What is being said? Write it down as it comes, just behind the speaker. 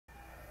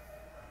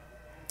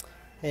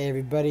Hey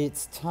everybody,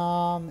 it's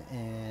Tom,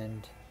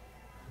 and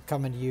I'm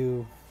coming to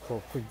you for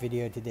a quick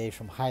video today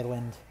from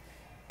Highland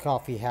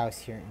Coffee House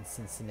here in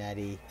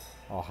Cincinnati,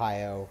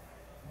 Ohio.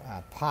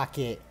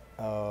 Pocket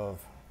of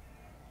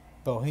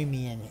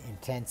bohemian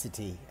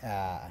intensity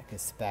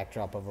against the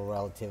backdrop of a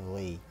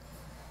relatively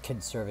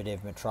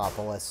conservative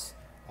metropolis,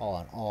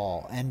 all in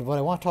all. And what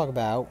I want to talk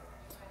about,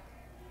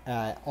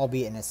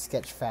 albeit in a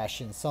sketch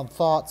fashion, some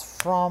thoughts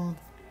from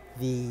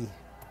the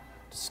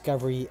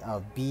discovery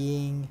of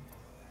being,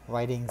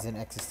 writings in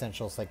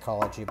Existential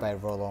Psychology by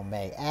Rollo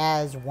May.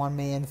 As one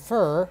may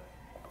infer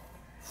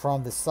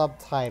from the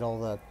subtitle,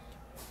 the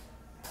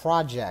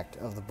project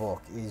of the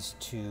book is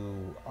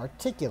to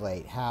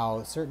articulate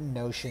how certain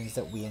notions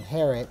that we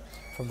inherit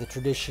from the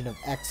tradition of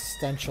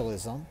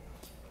existentialism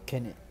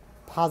can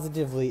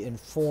positively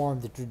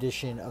inform the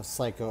tradition of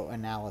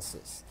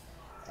psychoanalysis.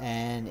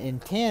 And in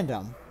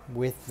tandem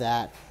with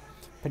that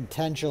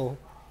potential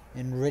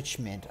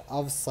enrichment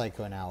of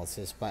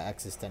psychoanalysis by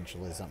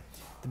existentialism,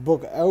 the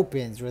book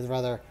opens with a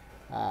rather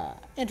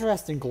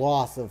interesting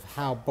gloss of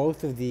how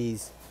both of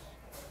these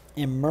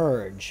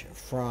emerge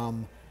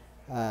from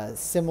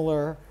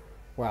similar,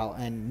 well,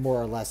 and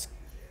more or less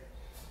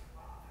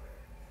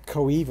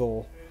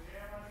coeval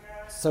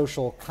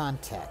social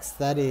context.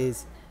 That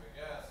is,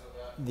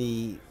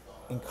 the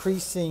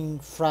increasing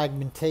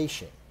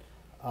fragmentation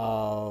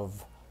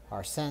of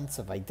our sense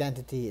of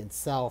identity and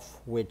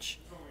self, which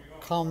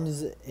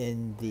comes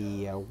in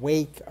the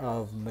wake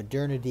of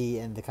modernity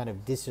and the kind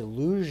of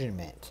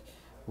disillusionment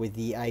with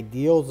the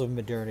ideals of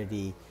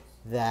modernity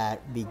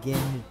that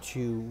begin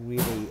to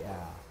really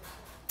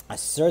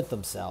assert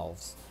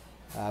themselves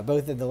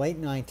both in the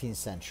late 19th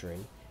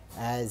century,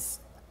 as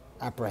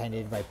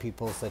apprehended by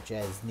people such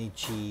as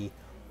Nietzsche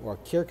or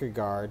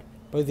Kierkegaard,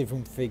 both of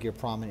whom figure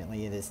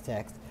prominently in this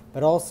text,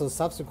 but also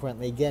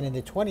subsequently again in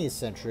the 20th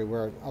century,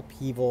 where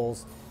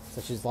upheavals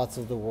such as lots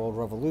of the world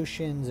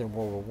revolutions and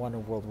World War I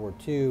and World War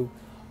II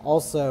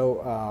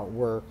also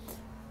were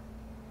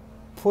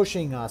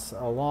pushing us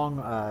along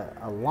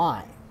a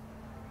line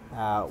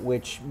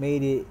which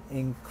made it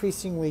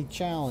increasingly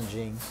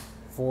challenging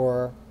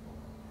for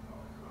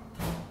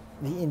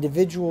the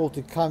individual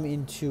to come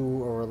into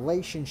a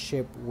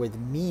relationship with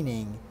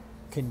meaning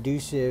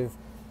conducive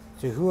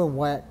to who and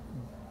what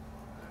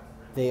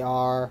they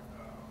are,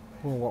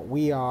 who and what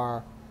we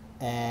are,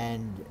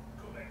 and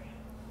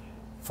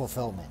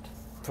fulfillment,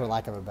 for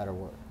lack of a better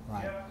word,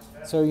 right?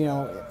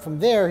 So, from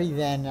there, he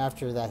then,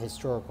 after that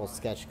historical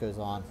sketch, goes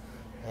on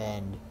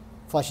and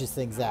fleshes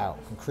things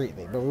out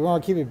concretely. But we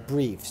want to keep it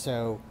brief,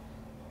 so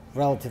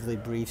relatively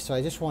brief. So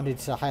I just wanted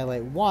to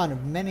highlight one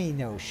of many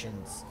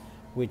notions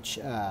which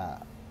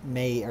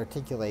May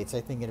articulates,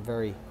 I think, in a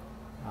very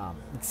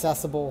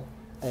accessible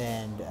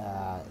and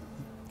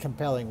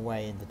compelling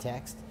way in the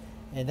text.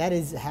 And that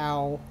is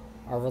how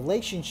our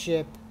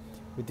relationship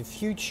with the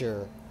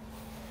future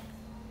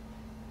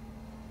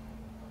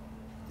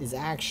is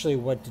actually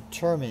what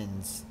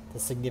determines the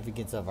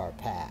significance of our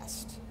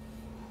past.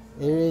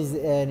 There is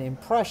an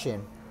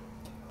impression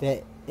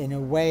that in a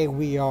way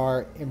we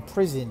are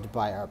imprisoned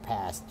by our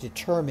past,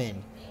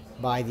 determined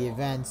by the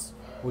events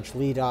which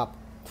lead up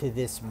to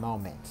this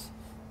moment.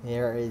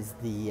 There is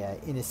the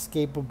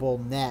inescapable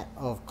net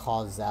of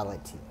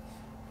causality.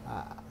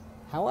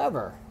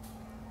 However,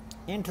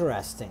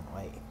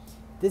 interestingly,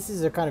 this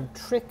is a kind of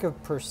trick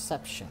of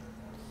perception.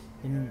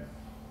 In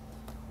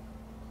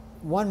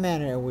one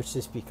manner in which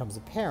this becomes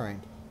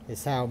apparent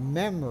is how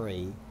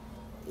memory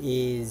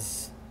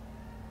is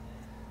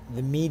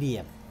the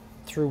medium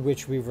through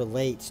which we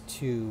relate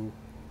to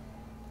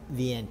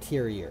the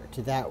anterior,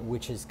 to that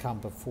which has come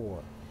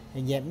before.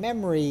 And yet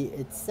memory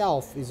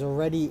itself is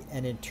already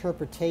an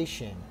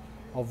interpretation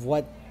of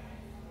what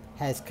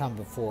has come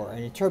before,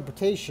 an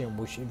interpretation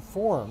which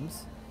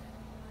informs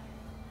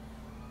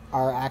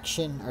our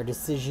action, our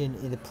decision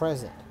in the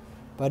present.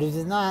 But it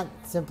is not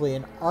simply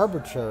an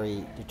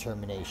arbitrary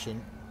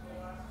determination.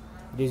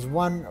 It is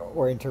one,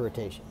 or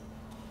interpretation.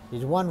 It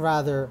is one,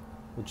 rather,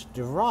 which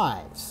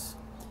derives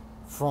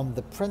from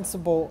the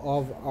principle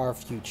of our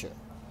future.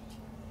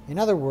 In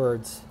other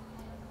words,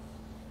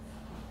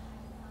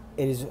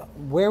 it is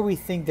where we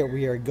think that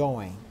we are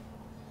going,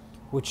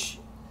 which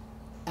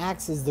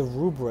acts as the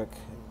rubric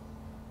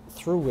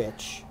through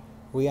which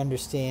we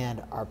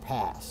understand our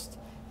past,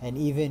 and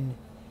even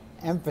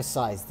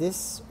emphasize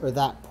this or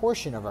that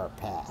portion of our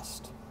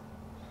past,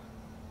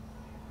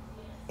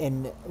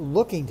 in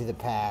looking to the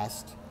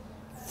past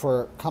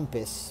for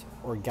compass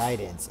or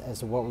guidance as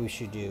to what we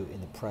should do in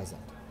the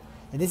present.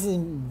 And this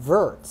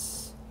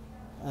inverts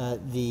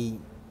the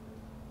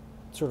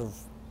sort of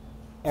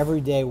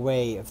everyday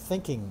way of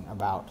thinking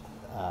about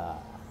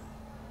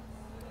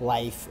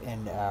life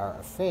and our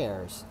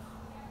affairs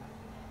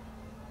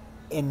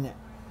in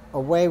a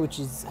way which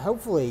is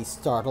hopefully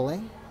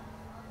startling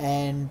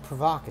and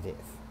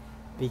provocative,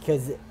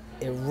 because it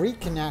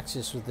reconnects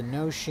us with the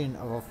notion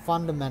of a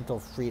fundamental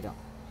freedom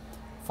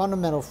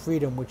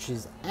which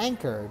is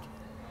anchored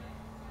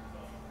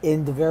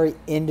in the very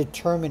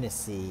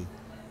indeterminacy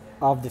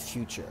of the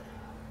future.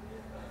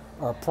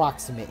 or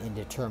approximate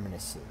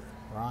indeterminacy,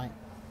 right?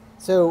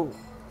 So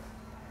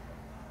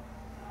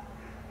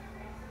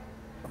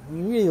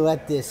we really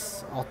let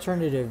this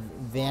alternative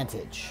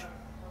vantage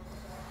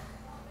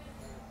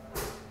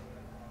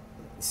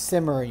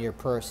simmer in your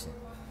person.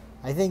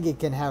 I think it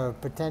can have a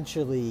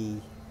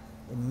potentially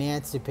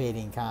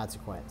emancipating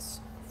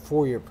consequence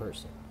for your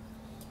person,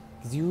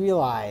 because you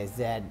realize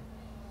that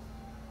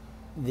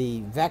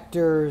the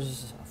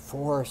vectors,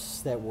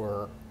 force that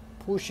were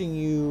pushing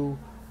you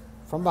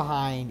from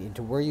behind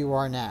into where you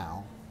are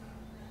now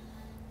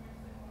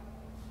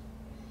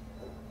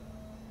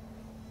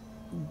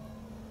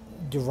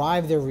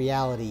derive their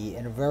reality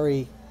in a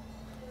very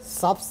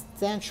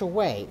substantial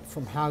way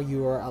from how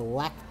you are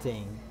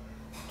electing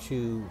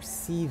to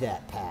see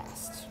that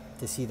past,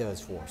 to see those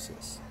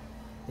forces.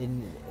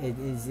 And it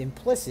is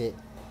implicit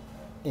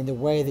in the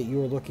way that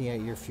you are looking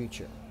at your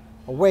future,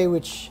 a way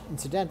which,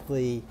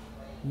 incidentally,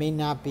 may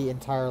not be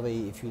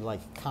entirely, if you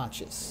like,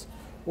 conscious,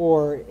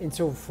 or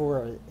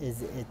insofar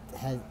as it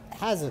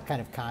has a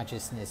kind of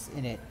consciousness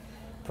in it,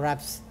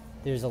 perhaps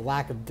there's a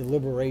lack of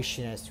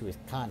deliberation as to its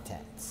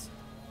contents.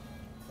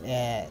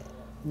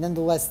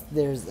 Nonetheless,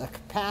 there's a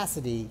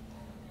capacity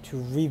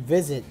to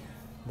revisit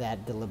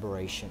that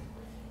deliberation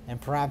and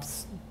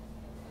perhaps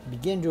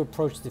begin to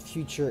approach the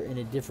future in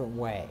a different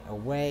way, a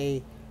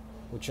way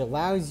which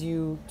allows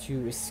you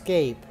to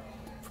escape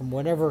from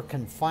whatever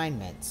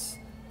confinements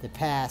the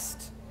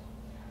past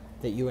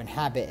that you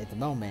inhabit at the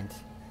moment,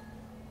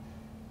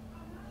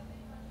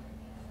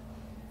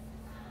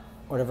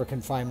 whatever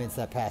confinements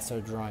that past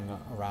are drawing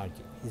around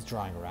you,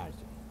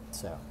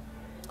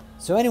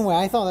 So anyway,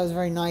 I thought that was a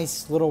very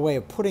nice little way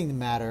of putting the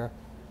matter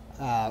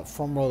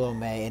from Rollo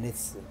May, and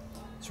it's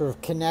sort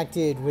of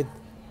connected with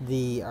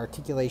the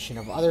articulation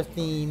of other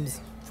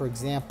themes. For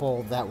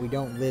example, that we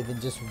don't live in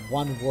just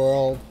one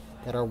world,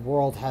 that our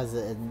world has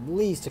at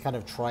least a kind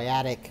of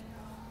triadic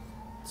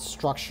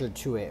structure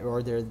to it,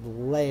 or there's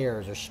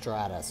layers or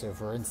strata. So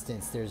for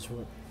instance, there's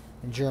what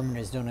in German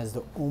is known as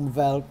the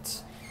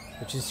Umwelt,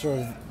 which is sort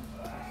of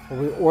what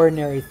we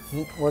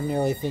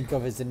ordinarily think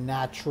of as a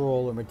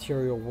natural or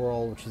material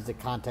world, which is the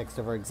context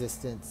of our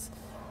existence.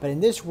 But in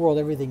this world,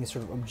 everything is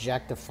sort of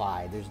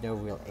objectified. There's no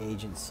real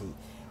agency.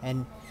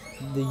 And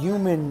the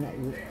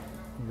human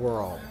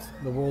world,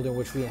 the world in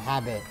which we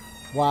inhabit,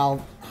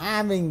 while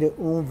having the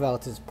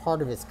Umwelt as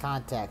part of its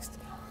context,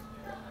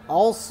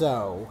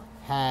 also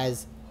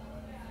has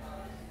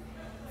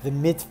the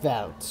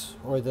Mitwelt,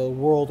 or the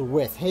world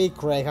with. Hey,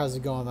 Craig, how's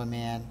it going, my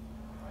man?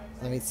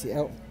 Let me see.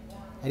 Oh,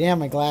 I didn't have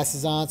my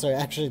glasses on, so I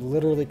actually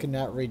literally could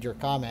not read your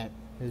comment.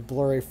 It was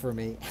blurry for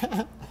me,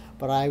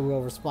 but I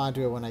will respond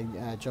to it when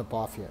I jump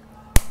off here.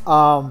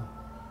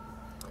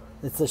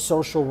 It's the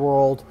social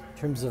world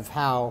in terms of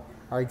how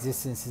our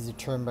existence is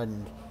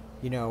determined,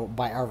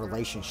 by our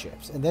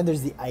relationships. And then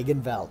there's the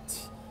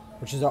Eigenwelt,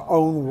 which is our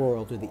own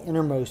world, or the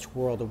innermost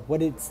world of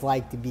what it's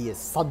like to be a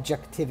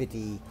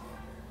subjectivity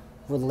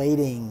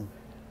relating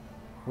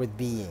with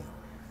being.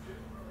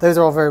 Those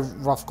are all very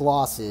rough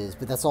glosses,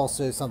 but that's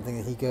also something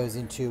that he goes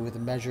into with a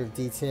measure of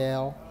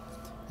detail.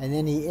 And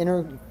then he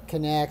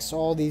interconnects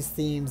all these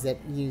themes that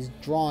he's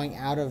drawing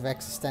out of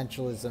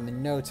existentialism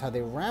and notes how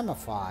they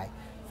ramify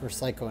for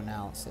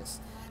psychoanalysis.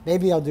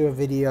 Maybe I'll do a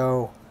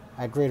video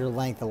at greater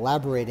length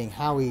elaborating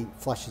how he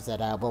fleshes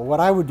that out. But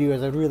what I would do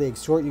is I'd really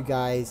exhort you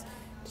guys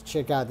to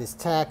check out this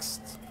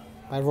text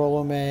by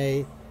Rollo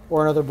May,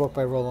 or another book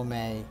by Rollo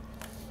May,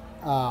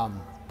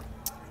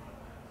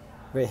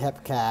 Ray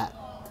Hepcat.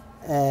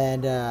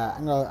 And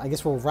I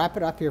guess we'll wrap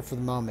it up here for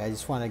the moment. I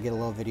just want to get a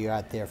little video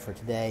out there for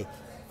today.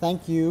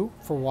 Thank you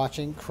for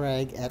watching,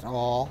 Craig et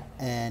al.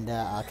 And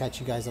I'll catch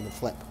you guys on the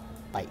flip.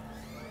 Bye.